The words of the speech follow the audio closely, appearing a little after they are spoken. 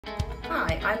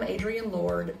Hi, I'm Adrienne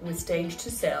Lord with Stage to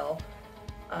Sell,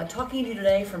 talking to you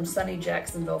today from sunny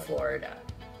Jacksonville, Florida.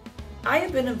 I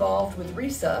have been involved with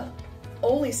RESA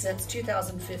only since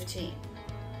 2015,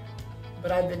 but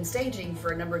I've been staging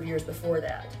for a number of years before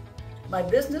that. My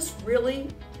business really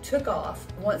took off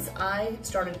once I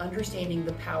started understanding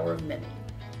the power of many,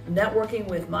 networking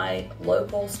with my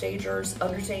local stagers,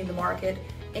 understanding the market,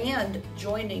 and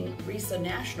joining RESA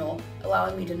National,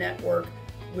 allowing me to network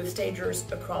with stagers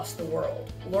across the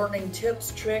world, learning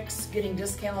tips, tricks, getting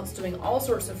discounts, doing all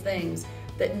sorts of things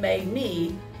that made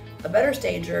me a better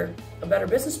stager, a better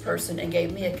business person, and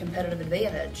gave me a competitive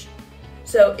advantage.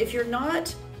 So if you're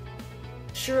not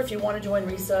sure if you want to join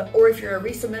RESA, or if you're a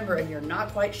RESA member and you're not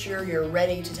quite sure you're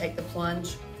ready to take the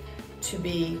plunge to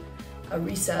be a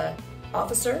RESA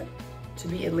officer, to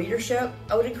be in leadership,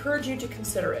 I would encourage you to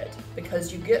consider it,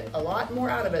 because you get a lot more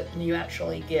out of it than you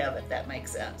actually give, if that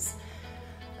makes sense.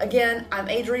 Again, I'm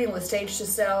Adrienne with Stage to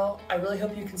Sell. I really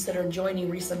hope you consider joining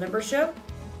RESA membership,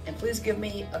 and please give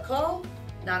me a call,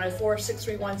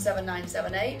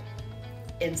 904-631-7978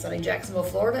 in sunny Jacksonville,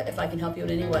 Florida, if I can help you in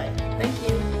any way. Thank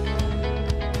you.